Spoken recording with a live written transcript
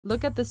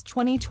Look at this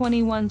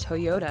 2021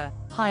 Toyota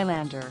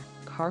Highlander.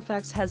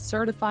 Carfax has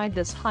certified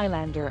this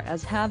Highlander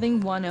as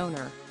having one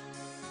owner.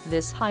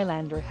 This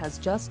Highlander has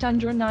just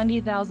under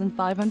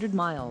 90,500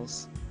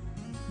 miles.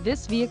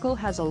 This vehicle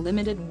has a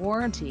limited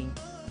warranty.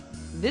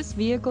 This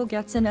vehicle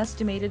gets an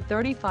estimated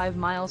 35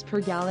 miles per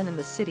gallon in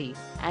the city,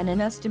 and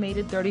an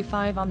estimated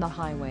 35 on the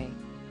highway.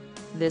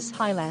 This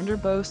Highlander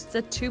boasts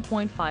a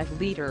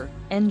 2.5-liter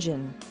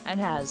engine, and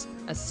has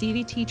a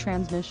CVT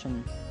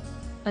transmission.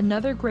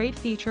 Another great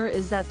feature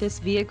is that this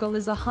vehicle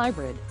is a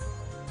hybrid.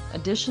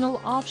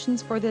 Additional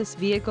options for this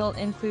vehicle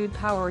include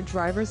power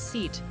driver's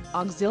seat,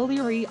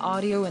 auxiliary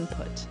audio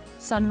input,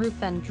 sunroof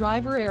and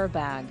driver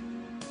airbag.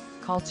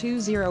 Call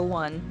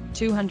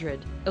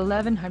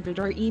 201-200-1100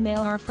 or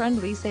email our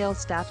friendly sales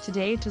staff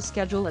today to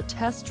schedule a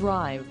test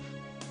drive.